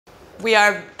We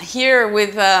are here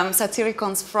with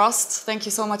Satyricon's Frost. Thank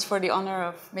you so much for the honor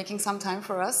of making some time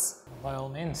for us. By all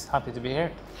means, happy to be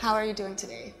here. How are you doing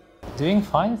today? Doing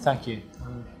fine, thank you.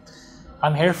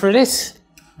 I'm here for this,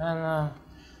 and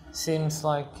seems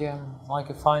like a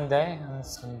fine day, and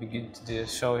it's going to be good to do a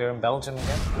show here in Belgium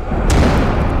again.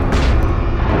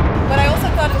 What I also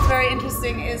thought was very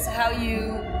interesting is how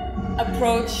you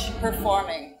approach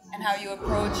performing and how you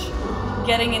approach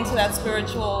getting into that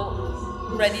spiritual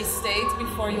ready state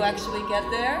before you actually get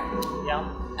there. Yeah.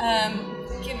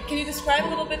 Can you describe a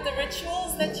little bit the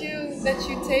rituals that you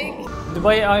take? The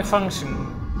way I function,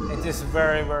 it is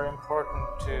very, very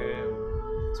important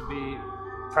to be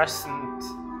present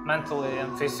mentally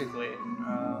and physically.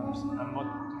 And what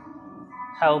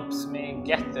helps me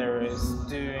get there is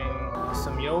doing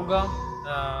some yoga,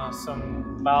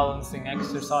 some balancing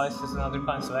exercises and other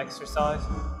kinds of exercise.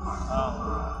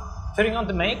 Putting on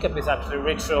the makeup is actually a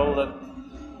ritual that,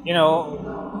 you know,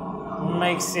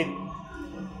 makes it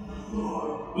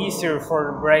easier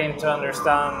for the brain to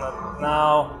understand that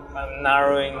now I'm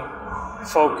narrowing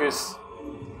focus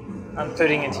and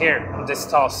putting it here on this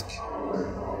task.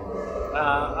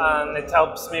 And it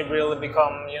helps me really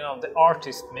become, you know, the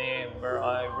artist me, where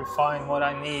I refine what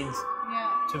I need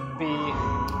to be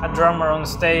a drummer on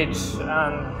stage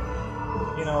and,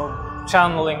 you know,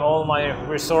 channeling all my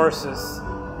resources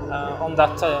on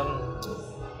that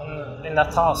in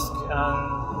that task.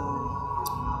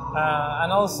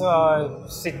 And also I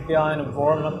sit behind a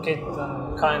warm-up kit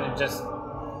and kind of just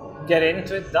get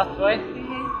into it that way.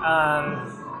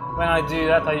 And when I do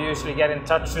that, I usually get in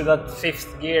touch with that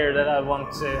fifth gear that I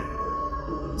want to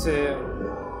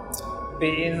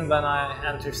be in when I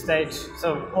enter stage.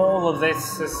 So all of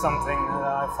this is something that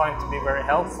I find to be very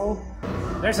helpful.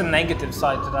 There's a negative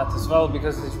side to that as well,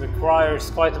 because it requires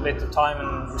quite a bit of time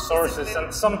and resources,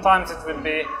 and sometimes it would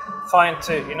be fine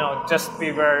to, you know, just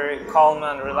be very calm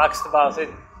and relaxed about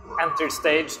it, enter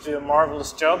stage, do a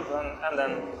marvelous job, and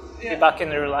then be back in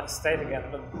the relaxed state again.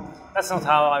 But that's not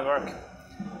how I work.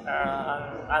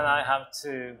 And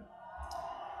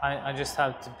I just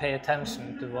have to pay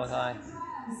attention to what I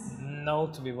know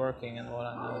to be working and what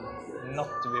I know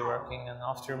not to be working. And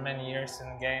after many years in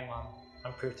the game,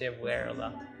 I'm pretty aware of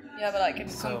that. Yeah, but I can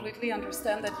completely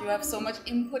understand that you have so much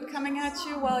input coming at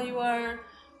you while you are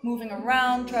moving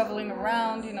around, traveling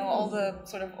around, you know, all the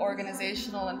sort of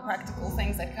organizational and practical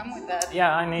things that come with that.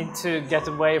 Yeah, I need to get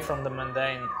away from the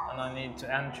mundane, and I need to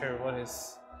enter what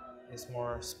is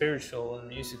more spiritual and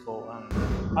musical. And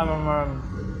I'm a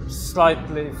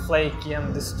slightly flaky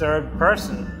and disturbed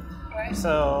person. Right.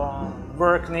 So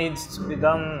work needs to be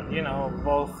done, you know,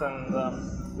 both in the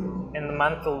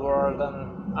mental world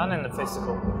and in the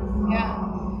physical. Yeah.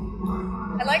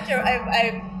 I like your,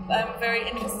 I'm very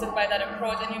interested by that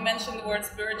approach, and you mentioned the word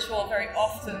spiritual very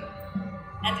often.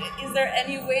 And is there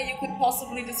any way you could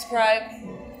possibly describe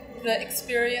the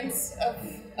experience of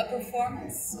a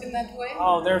performance in that way?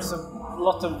 Oh, there's a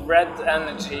lot of red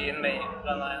energy in me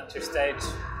when I enter stage.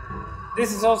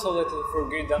 This is also a little for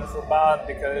good and for bad,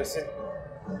 because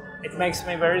it makes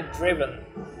me very driven.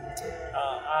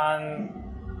 And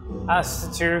as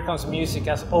Satyricon's music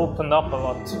has opened up a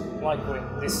lot, like we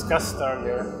discussed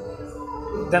earlier,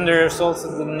 then there's also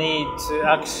the need to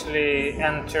actually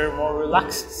enter more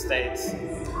relaxed states.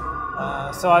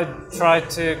 So I try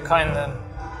to kind of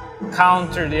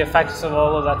counter the effects of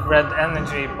all of that red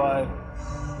energy by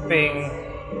being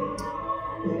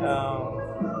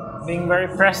very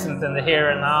present in the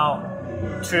here and now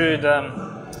through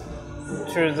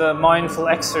the mindful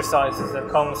exercises that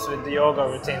comes with the yoga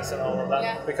routines and all of that.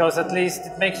 Yeah. Because at least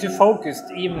it makes you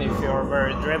focused, even if you're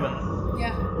very driven.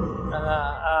 Yeah.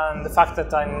 And the fact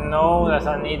that I know that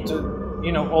I need to,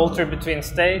 you know, alter between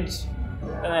states,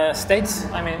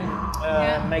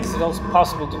 makes it also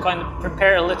possible to kind of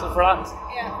prepare a little for that.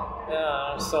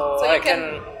 Yeah. So I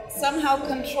can somehow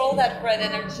control that red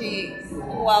energy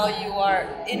while you are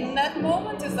in that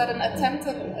moment. Is that an attempt?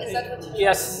 Is that what you?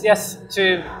 Yes,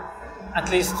 to at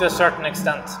least to a certain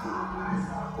extent.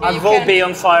 I will be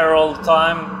on fire all the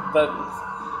time, but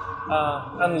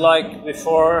unlike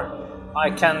before, I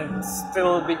can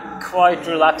still be quite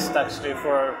relaxed actually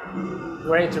for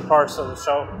greater parts of the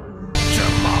show.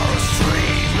 Tomorrow's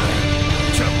dream,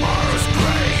 tomorrow's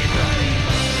grave.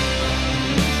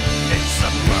 It's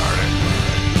a burden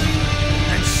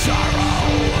and sorrow.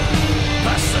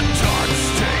 Pass the torch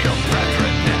to your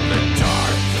brethren in the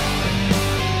dark.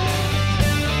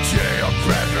 To your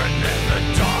brethren in the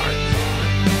dark.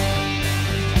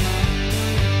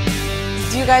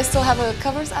 Do you guys still have a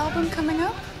covers album coming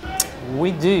up?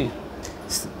 We do.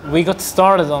 We got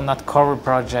started on that cover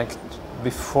project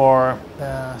before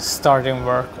starting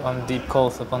work on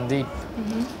Calleth Upon Deep.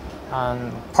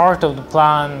 And part of the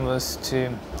plan was to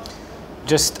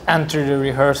just enter the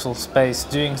rehearsal space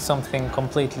doing something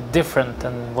completely different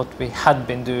than what we had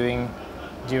been doing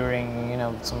during, you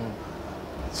know, some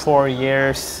 4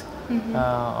 years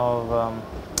of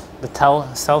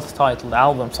the self-titled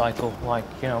album cycle. Like,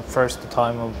 you know, first the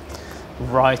time of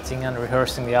writing and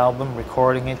rehearsing the album,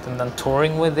 recording it, and then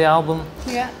touring with the album.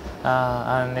 Yeah.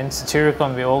 And in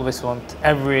Satyricon we always want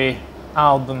every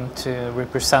album to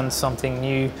represent something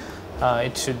new.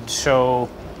 It should show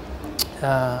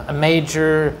a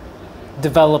major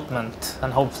development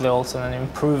and hopefully also an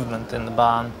improvement in the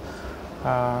band.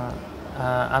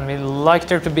 And we like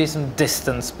there to be some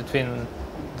distance between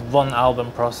one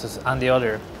album process and the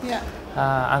other. Yeah.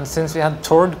 And since we had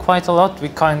toured quite a lot, we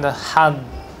kind of had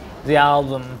the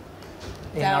album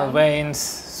in our veins,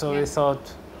 so we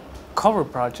thought cover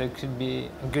project could be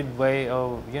a good way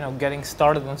of, you know, getting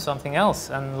started on something else,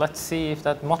 and let's see if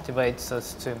that motivates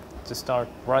us to start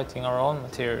writing our own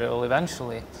material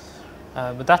eventually.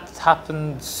 But that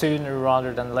happened sooner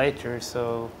rather than later,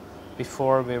 so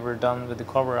before we were done with the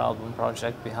cover album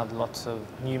project we had lots of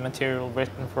new material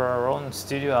written for our own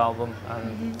studio album,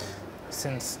 and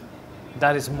since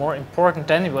that is more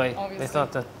important anyway, we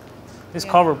thought that this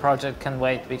cover project can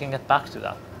wait, we can get back to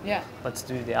that. Yeah. Let's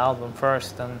do the album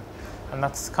first, and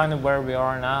that's kind of where we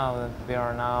are now. We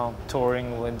are now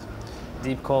touring with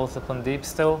Calleth Upon Deep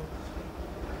still.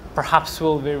 Perhaps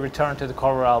we'll return to the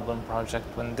cover album project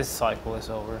when this cycle is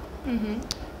over.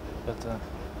 But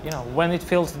you know, when it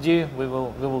feels due, we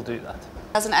will do that.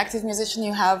 As an active musician,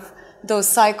 you have those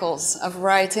cycles of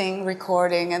writing,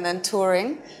 recording, and then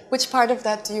touring. Which part of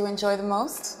that do you enjoy the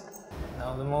most?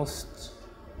 Now, the most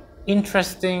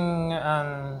interesting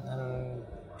and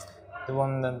the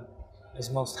one that is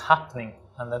most happening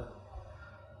and that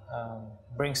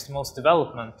brings the most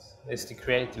development is the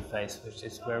creative phase, which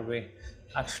is where we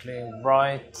actually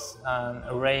write and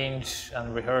arrange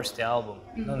and rehearse the album,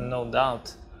 no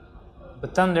doubt.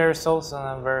 But then there's also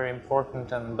a very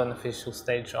important and beneficial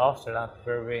stage after that,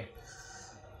 where we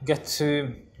get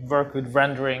to work with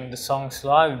rendering the songs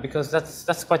live, because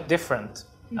that's quite different.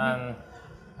 And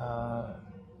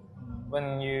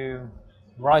when you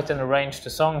write and arrange the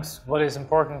songs, what is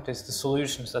important is the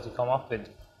solutions that you come up with.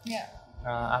 Yeah.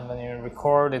 And when you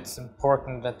record, it's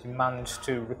important that you manage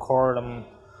to record them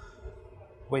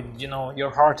with, you know, your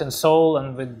heart and soul,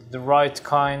 and with the right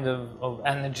kind of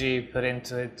energy put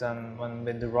into it, and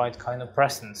with the right kind of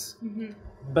presence.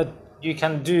 But you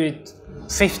can do it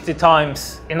 50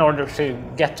 times in order to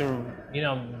get the, you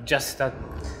know, just that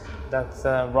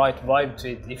right vibe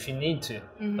to it if you need to.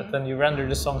 But when you render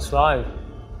the songs live,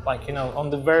 like, you know, on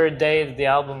the very day that the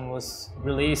album was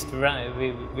released,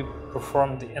 we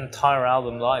performed the entire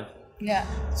album live. Yeah.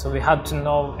 So we had to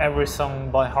know every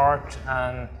song by heart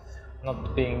and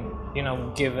not being, you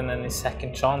know, given any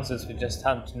second chances. We just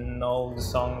had to know the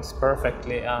songs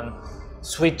perfectly and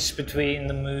switch between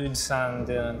the moods and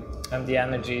the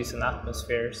energies and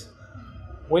atmospheres,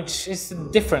 which is a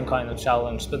different kind of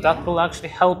challenge, but that will actually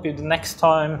help you the next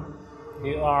time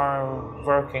you are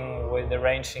working with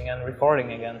arranging and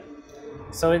recording again.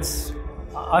 So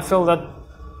I feel that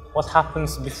what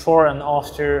happens before and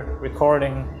after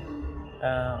recording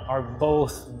are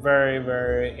both very,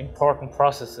 very important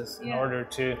processes in order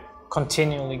to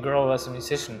continually grow as a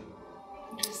musician.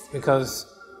 Because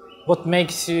what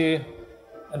makes you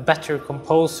a better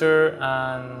composer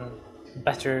and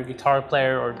better guitar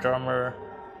player or drummer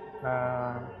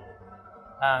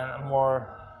and a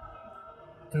more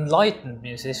enlightened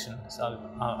musician, so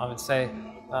I would say,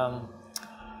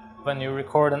 when you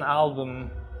record an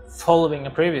album following a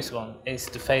previous one, is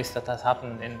the phase that has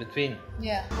happened in between.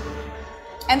 Yeah.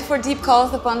 And for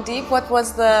Calleth Upon Deep, what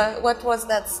was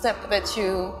that step that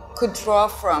you could draw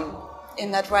from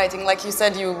in that writing? Like you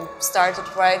said, you started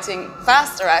writing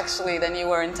faster actually than you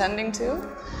were intending to.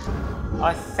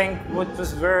 I think what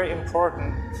was very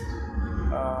important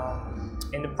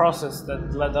in the process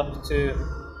that led up to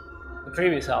the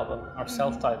previous album, our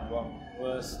self-titled one,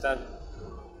 was that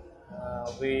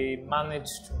we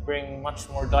managed to bring much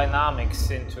more dynamics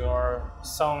into our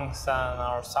songs and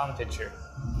our sound picture.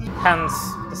 Hence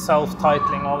the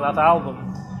self-titling of that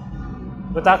album.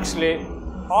 But actually,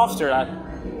 after that,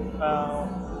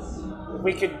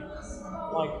 we could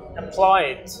like apply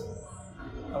it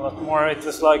a lot more. It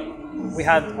was like we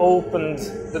had opened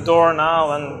the door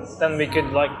now, and then we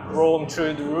could like roam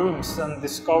through the rooms and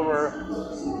discover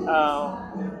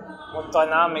what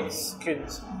dynamics could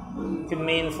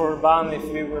mean for a band if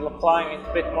we were applying it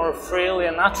a bit more freely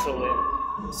and naturally.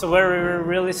 So where we were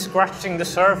really scratching the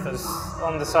surface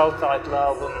on the self-titled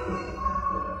album,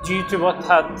 due to what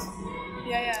had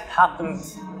happened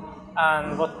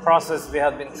and what process we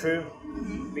had been through,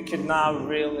 we could now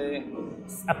really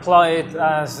apply it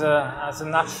as a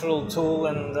natural tool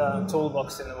in the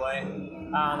toolbox in a way,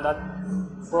 and that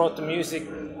brought the music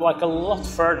like a lot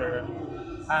further.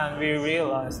 And we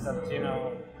realized that, you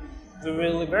know, we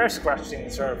really were scratching the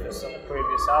surface on the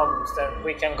previous albums, that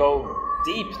we can go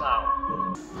deep now.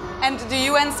 And do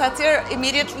you and Satyr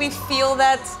immediately feel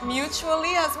that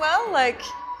mutually as well? Like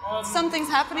something's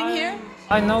happening here?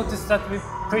 I noticed that we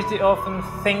pretty often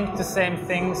think the same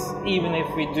things even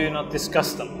if we do not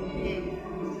discuss them.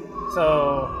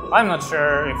 So I'm not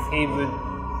sure if he would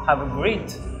have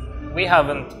agreed. We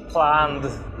haven't planned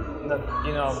that,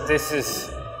 you know, this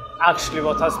is actually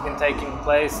what has been taking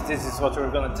place, this is what we're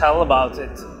going to tell about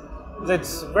it.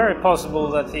 It's very possible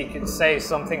that he could say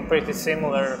something pretty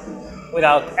similar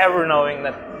without ever knowing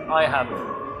that I have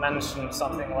mentioned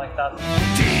something like that.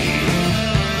 Deep,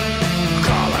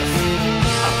 Calleth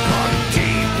upon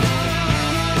deep,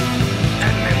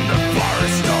 and in the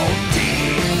forest all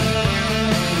deep,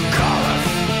 Calleth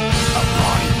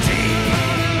upon deep.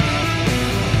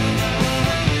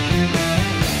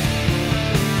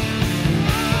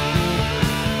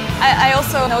 I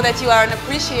also know that you are an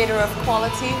appreciator of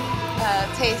quality,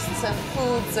 tastes and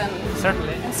foods and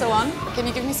Certainly. And so on. Can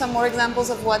you give me some more examples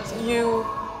of what you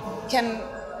can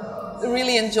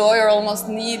really enjoy or almost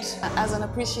need as an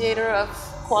appreciator of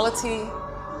quality?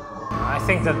 I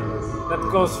think that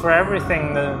goes for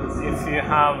everything. That if you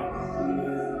have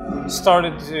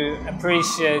started to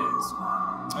appreciate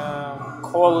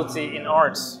quality in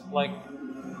arts, like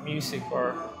music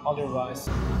or otherwise,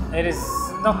 it is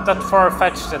not that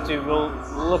far-fetched that you will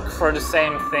look for the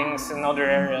same things in other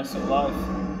areas of life.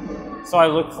 So I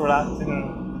look for that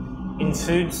in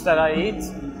foods that I eat.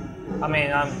 I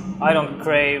mean, I don't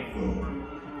crave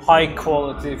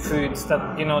high-quality foods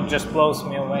that, you know, just blows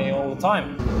me away all the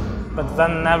time. But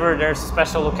whenever there's a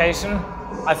special occasion,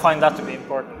 I find that to be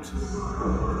important.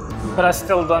 But I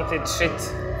still don't eat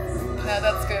shit. Yeah,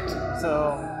 that's good.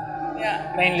 So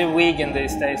Yeah. mainly vegan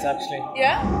these days, actually.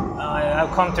 Yeah?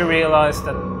 I've come to realize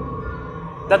that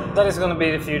is going to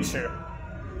be the future.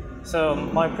 So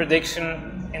my prediction,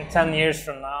 in 10 years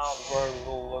from now, the world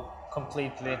will look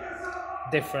completely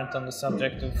different on the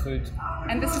subject of food.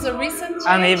 And this is a recent change?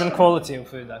 And even quality of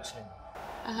food, actually.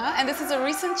 And this is a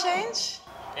recent change?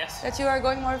 Yes. That you are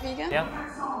going more vegan? Yeah.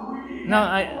 No,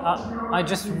 I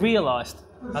just realized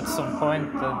at some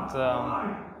point that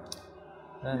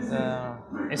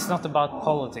it's not about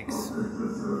politics.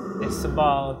 It's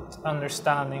about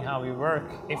understanding how we work.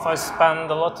 If I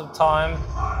spend a lot of time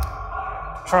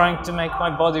trying to make my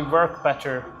body work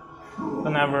better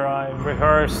whenever I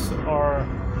rehearse or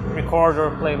record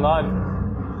or play live,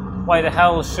 why the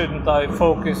hell shouldn't I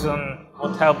focus on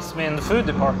what helps me in the food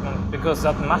department? Because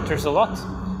that matters a lot.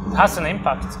 It has an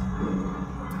impact.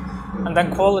 And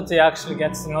then quality actually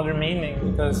gets another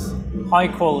meaning, because high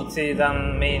quality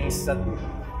then means that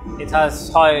it has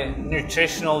high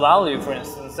nutritional value, for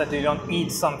instance, that you don't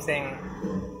eat something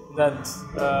that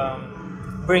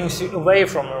brings you away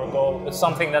from your goal, but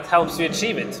something that helps you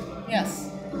achieve it. Yes.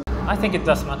 I think it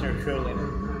does matter, truly.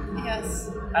 Yes.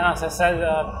 And as I said,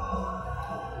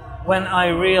 when I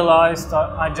realized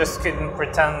I just couldn't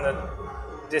pretend that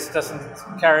this doesn't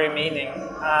carry meaning,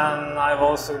 and I've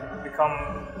also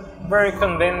become very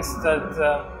convinced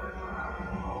that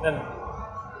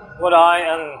what I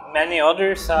and many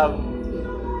others have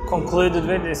concluded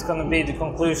with is going to be the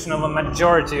conclusion of a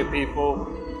majority of people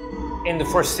in the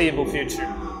foreseeable future.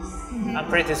 I'm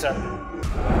pretty certain.